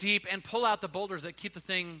really dig deep and pull out the boulders that keep the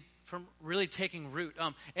thing from really taking root.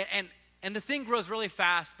 And the thing grows really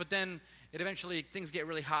fast, but then things get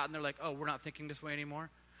really hot, and they're like, oh, we're not thinking this way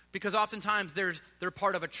anymore. Because oftentimes they're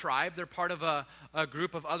part of a tribe, they're part of a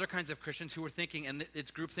group of other kinds of Christians who are thinking, and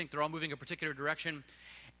it's groupthink, they're all moving a particular direction,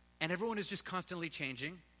 and everyone is just constantly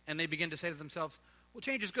changing, and they begin to say to themselves, well,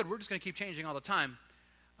 change is good, we're just going to keep changing all the time.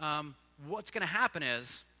 What's going to happen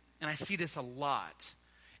is, and I see this a lot,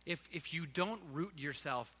 if you don't root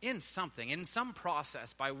yourself in something, in some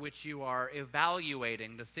process by which you are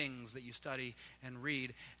evaluating the things that you study and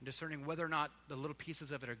read and discerning whether or not the little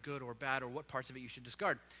pieces of it are good or bad or what parts of it you should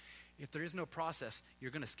discard, if there is no process, you're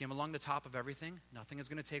going to skim along the top of everything. Nothing is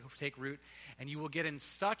going to take root, and you will get in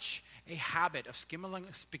such a habit of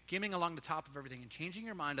skimming along the top of everything and changing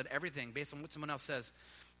your mind on everything based on what someone else says,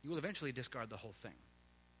 you will eventually discard the whole thing.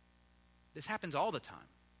 This happens all the time.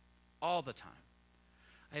 All the time.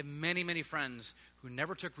 I have many, many friends who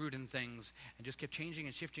never took root in things and just kept changing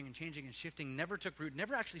and shifting and changing and shifting, never took root,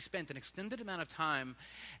 never actually spent an extended amount of time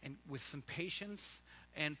and with some patience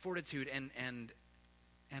and fortitude and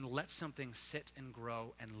let something sit and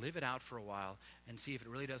grow and live it out for a while and see if it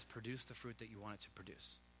really does produce the fruit that you want it to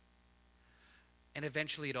produce. And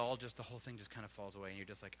eventually the whole thing just kind of falls away and you're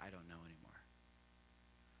just like, I don't know anymore.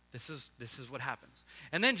 This is what happens.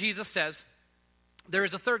 And then Jesus says, there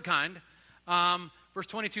is a third kind. Verse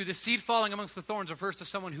 22, the seed falling amongst the thorns refers to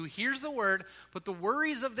someone who hears the word, but the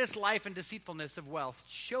worries of this life and deceitfulness of wealth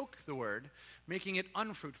choke the word, making it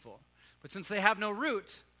unfruitful. But since they have no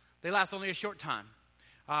root, they last only a short time.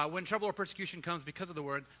 When trouble or persecution comes because of the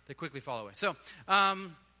word, they quickly fall away. So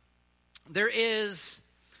there is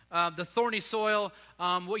the thorny soil.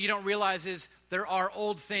 What you don't realize is there are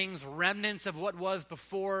old things, remnants of what was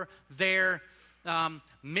before there,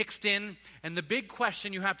 mixed in. And the big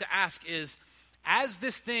question you have to ask is, as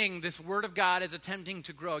this word of God is attempting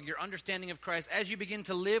to grow, your understanding of Christ, as you begin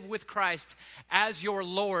to live with Christ as your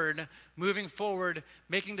Lord, moving forward,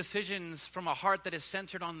 making decisions from a heart that is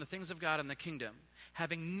centered on the things of God and the kingdom,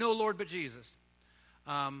 having no Lord but Jesus,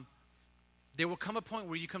 there will come a point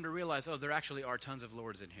where you come to realize, there actually are tons of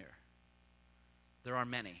Lords in here. There are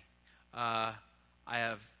many. I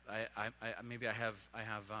have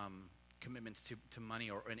commitments to money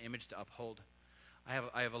or an image to uphold. I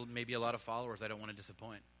have maybe a lot of followers I don't want to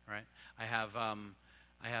disappoint, right? I have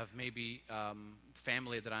maybe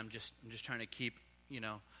family that I'm just trying to keep,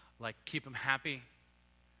 keep them happy.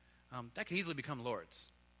 That can easily become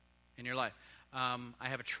lords in your life. I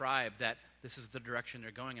have a tribe that this is the direction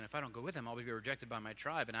they're going, and if I don't go with them, I'll be rejected by my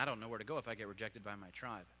tribe, and I don't know where to go if I get rejected by my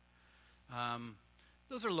tribe.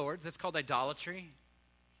 Those are lords. That's called idolatry.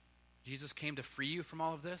 Jesus came to free you from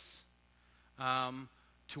all of this,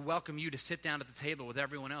 to welcome you to sit down at the table with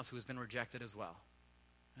everyone else who has been rejected as well,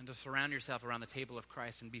 and to surround yourself around the table of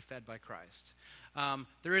Christ and be fed by Christ.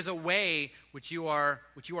 There is a way which you are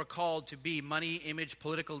called to be: money, image,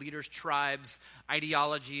 political leaders, tribes,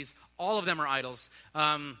 ideologies. All of them are idols.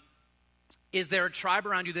 Is there a tribe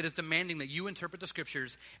around you that is demanding that you interpret the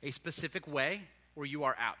scriptures a specific way, or you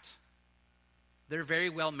are out? There very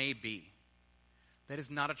well may be. That is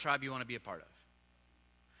not a tribe you want to be a part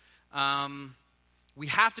of. We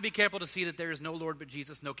have to be careful to see that there is no Lord but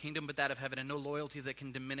Jesus, no kingdom but that of heaven, and no loyalties that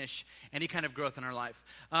can diminish any kind of growth in our life.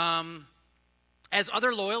 As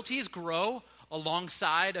other loyalties grow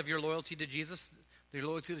alongside of your loyalty to Jesus, your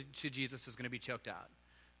loyalty to Jesus is going to be choked out.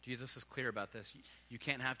 Jesus is clear about this. You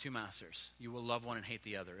can't have two masters. You will love one and hate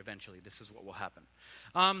the other. Eventually, this is what will happen.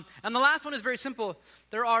 And the last one is very simple.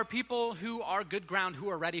 There are people who are good ground, who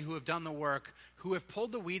are ready, who have done the work, who have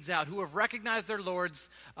pulled the weeds out, who have recognized their lords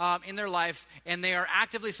in their life, and they are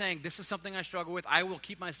actively saying, this is something I struggle with. I will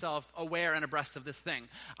keep myself aware and abreast of this thing.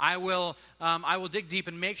 I will dig deep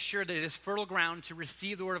and make sure that it is fertile ground to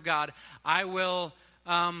receive the word of God. I will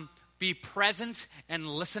be present and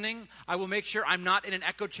listening. I will make sure I'm not in an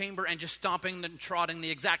echo chamber and just stomping and trotting the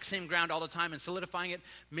exact same ground all the time and solidifying it,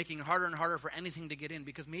 making it harder and harder for anything to get in,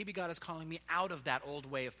 because maybe God is calling me out of that old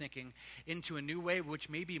way of thinking into a new way, which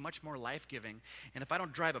may be much more life-giving. And if I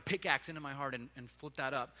don't drive a pickaxe into my heart and flip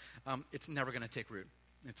that up, it's never going to take root.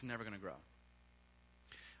 It's never going to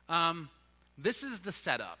grow. This is the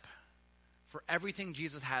setup for everything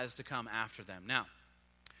Jesus has to come after them. Now,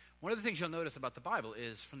 one of the things you'll notice about the Bible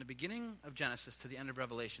is from the beginning of Genesis to the end of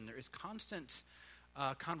Revelation, there is constant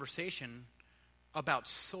conversation about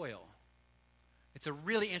soil. It's a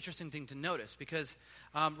really interesting thing to notice because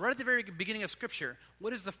right at the very beginning of Scripture,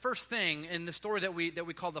 what is the first thing in the story that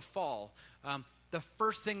we call the fall? The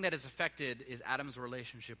first thing that is affected is Adam's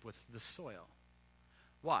relationship with the soil.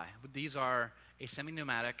 Why? These are a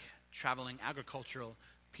semi-nomadic, traveling, agricultural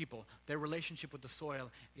people. Their relationship with the soil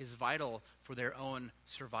is vital for their own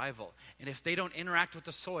survival. And if they don't interact with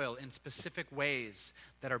the soil in specific ways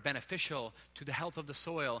that are beneficial to the health of the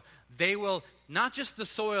soil, they will, not just the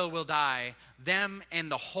soil will die, them and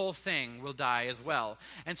the whole thing will die as well.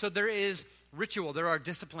 And so there is ritual, there are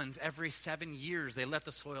disciplines. Every 7 years they let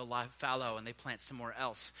the soil lie fallow and they plant somewhere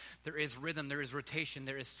else. There is rhythm, there is rotation,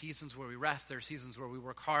 there is seasons where we rest, there are seasons where we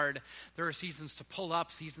work hard, there are seasons to pull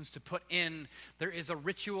up, seasons to put in. There is a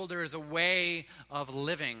ritual, there is a way of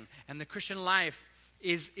living. And the Christian life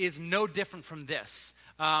is no different from this.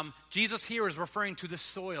 Jesus here is referring to the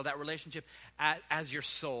soil, that relationship, as your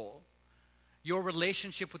soul. Your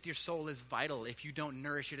relationship with your soul is vital if you don't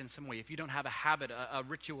nourish it in some way, if you don't have a habit, a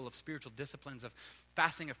ritual of spiritual disciplines, of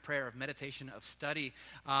fasting, of prayer, of meditation, of study.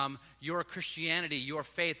 Your Christianity, your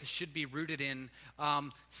faith should be rooted in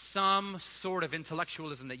some sort of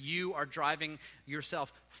intellectualism, that you are driving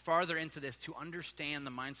yourself farther into this to understand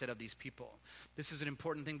the mindset of these people. This is an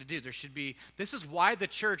important thing to do. This is why the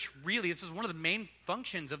church this is one of the main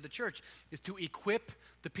functions of the church, is to equip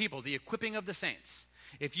the people, the equipping of the saints.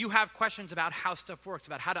 If you have questions about how stuff works,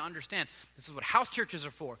 about how to understand, this is what house churches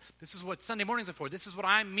are for. This is what Sunday mornings are for. This is what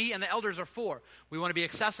me and the elders are for. We want to be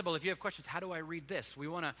accessible. If you have questions, how do I read this? We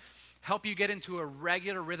want to help you get into a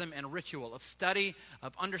regular rhythm and ritual of study,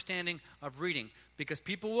 of understanding, of reading. Because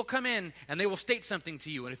people will come in and they will state something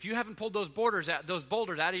to you. And if you haven't pulled those boulders out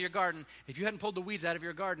of your garden, if you hadn't pulled the weeds out of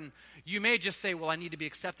your garden, you may just say, well, I need to be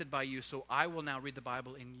accepted by you, so I will now read the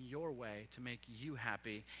Bible in your way to make you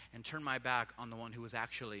happy and turn my back on the one who is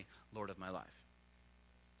actually Lord of my life.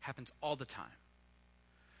 Happens all the time.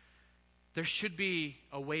 There should be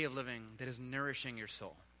a way of living that is nourishing your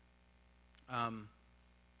soul.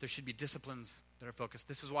 There should be disciplines that are focused.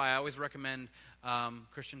 This is why I always recommend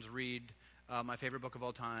Christians read my favorite book of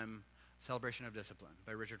all time, Celebration of Discipline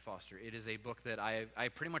by Richard Foster. It is a book that I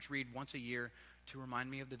pretty much read once a year to remind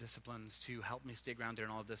me of the disciplines, to help me stay grounded in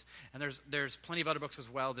all of this. And there's plenty of other books as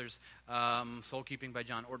well. There's Soul Keeping by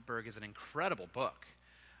John Ortberg is an incredible book.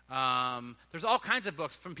 There's all kinds of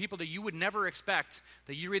books from people that you would never expect,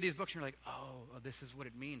 that you read these books and you're like, oh, this is what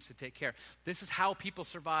it means to take care. This is how people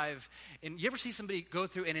survive. And you ever see somebody go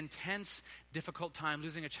through an intense, difficult time,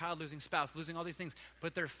 losing a child, losing a spouse, losing all these things,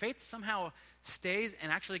 but their faith somehow stays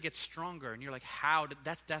and actually gets stronger. And you're like,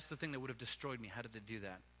 that's the thing that would have destroyed me. How did they do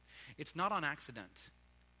that? It's not on accident.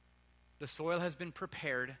 The soil has been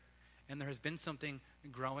prepared and there has been something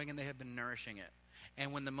growing and they have been nourishing it.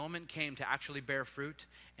 And when the moment came to actually bear fruit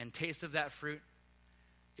and taste of that fruit,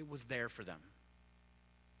 it was there for them.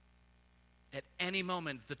 At any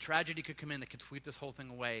moment, the tragedy could come in that could sweep this whole thing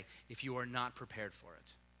away if you are not prepared for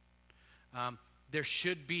it. There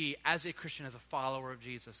should be, as a Christian, as a follower of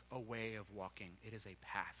Jesus, a way of walking. It is a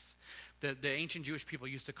path. The ancient Jewish people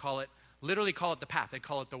used to literally call it the path. They'd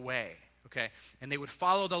call it the way, okay? And they would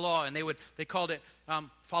follow the law, and they called it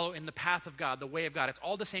follow in the path of God, the way of God. It's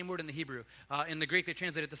all the same word in the Hebrew. In the Greek, they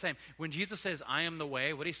translate it the same. When Jesus says, I am the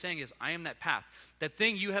way, what he's saying is, I am that path. That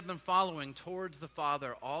thing you have been following towards the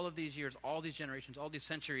Father all of these years, all these generations, all these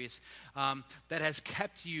centuries, that has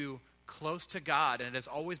kept you close to God, and it has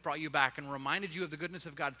always brought you back and reminded you of the goodness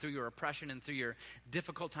of God through your oppression and through your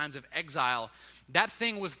difficult times of exile. That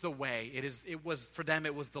thing was the way. It was for them,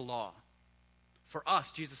 it was the law. For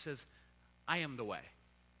us, Jesus says, I am the way.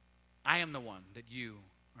 I am the one that you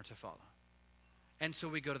are to follow. And so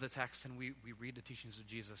we go to the text and we read the teachings of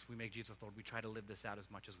Jesus. We make Jesus Lord. We try to live this out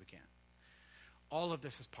as much as we can. All of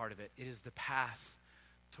this is part of it. It is the path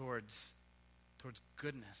towards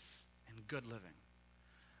goodness and good living.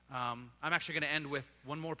 I'm actually going to end with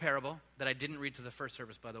one more parable that I didn't read to the first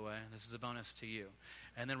service, by the way. This is a bonus to you.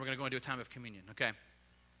 And then we're going to go into a time of communion, okay?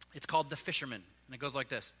 It's called The Fisherman, and it goes like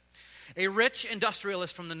this. A rich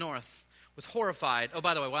industrialist from the north was horrified. Oh,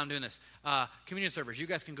 by the way, while I'm doing this, communion servers, you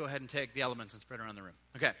guys can go ahead and take the elements and spread around the room.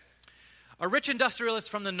 Okay. A rich industrialist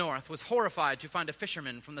from the north was horrified to find a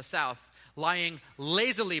fisherman from the south lying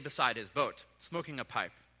lazily beside his boat, smoking a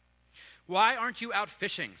pipe. Why aren't you out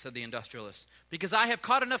fishing, said the industrialist. Because I have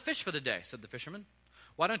caught enough fish for the day, said the fisherman.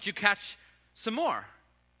 Why don't you catch some more?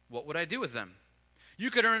 What would I do with them? You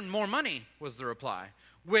could earn more money, was the reply.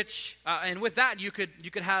 And with that, you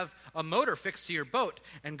could have a motor fixed to your boat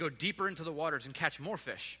and go deeper into the waters and catch more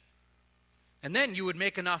fish. And then you would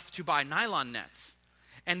make enough to buy nylon nets.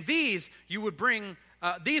 And these would bring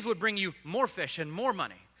you more fish and more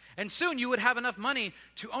money. And soon you would have enough money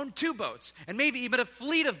to own 2 boats and maybe even a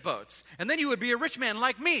fleet of boats. And then you would be a rich man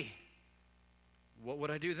like me. What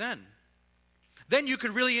would I do then? Then you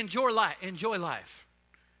could really enjoy life. And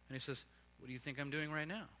he says, what do you think I'm doing right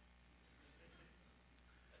now?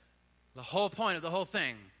 The whole point of the whole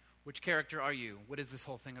thing, which character are you? What is this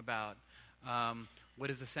whole thing about? What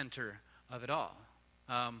is the center of it all?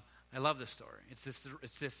 I love this story. This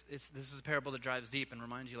is a parable that drives deep and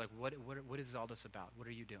reminds you, like, what is all this about? What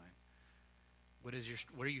are you doing? What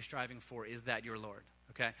are you striving for? Is that your Lord?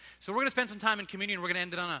 Okay, so we're going to spend some time in communion. We're going to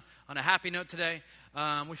end it on a happy note today.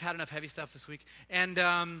 We've had enough heavy stuff this week, and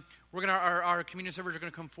our communion servers are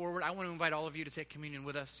going to come forward. I want to invite all of you to take communion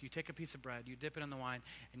with us. You take a piece of bread, you dip it in the wine,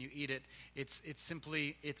 and you eat it. It's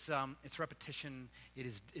repetition.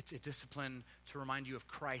 It's a discipline to remind you of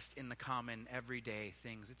Christ in the common everyday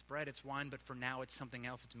things. It's bread, it's wine, but for now it's something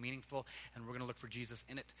else. It's meaningful, and we're going to look for Jesus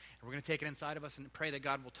in it. And we're going to take it inside of us and pray that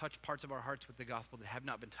God will touch parts of our hearts with the gospel that have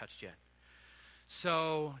not been touched yet.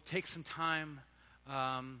 So take some time,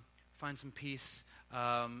 find some peace.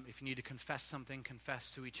 If you need to confess something,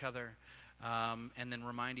 confess to each other, and then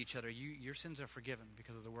remind each other, your sins are forgiven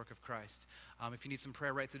because of the work of Christ. If you need some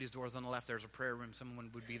prayer, right through these doors on the left, there's a prayer room. Someone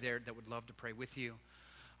would be there that would love to pray with you.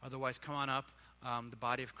 Otherwise, come on up. The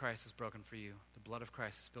body of Christ is broken for you. The blood of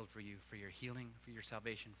Christ is spilled for you, for your healing, for your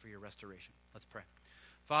salvation, for your restoration. Let's pray.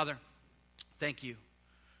 Father, thank you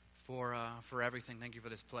for everything. Thank you for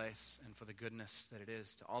this place and for the goodness that it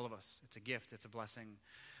is to all of us. It's a gift. It's a blessing.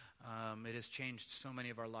 It has changed so many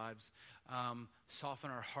of our lives.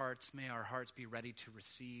 Soften our hearts. May our hearts be ready to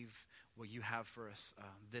receive what you have for us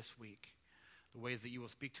this week. The ways that you will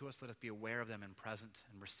speak to us, let us be aware of them and present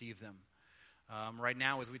and receive them. Right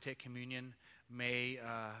now, as we take communion, may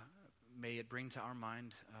it bring to our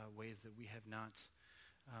mind ways that we have not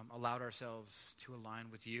allowed ourselves to align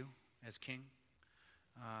with you as King.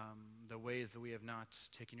 The ways that we have not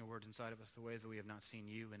taken your words inside of us, the ways that we have not seen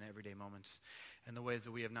you in everyday moments, and the ways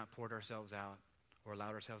that we have not poured ourselves out or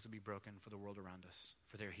allowed ourselves to be broken for the world around us,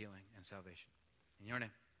 for their healing and salvation. In your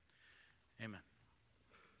name, amen.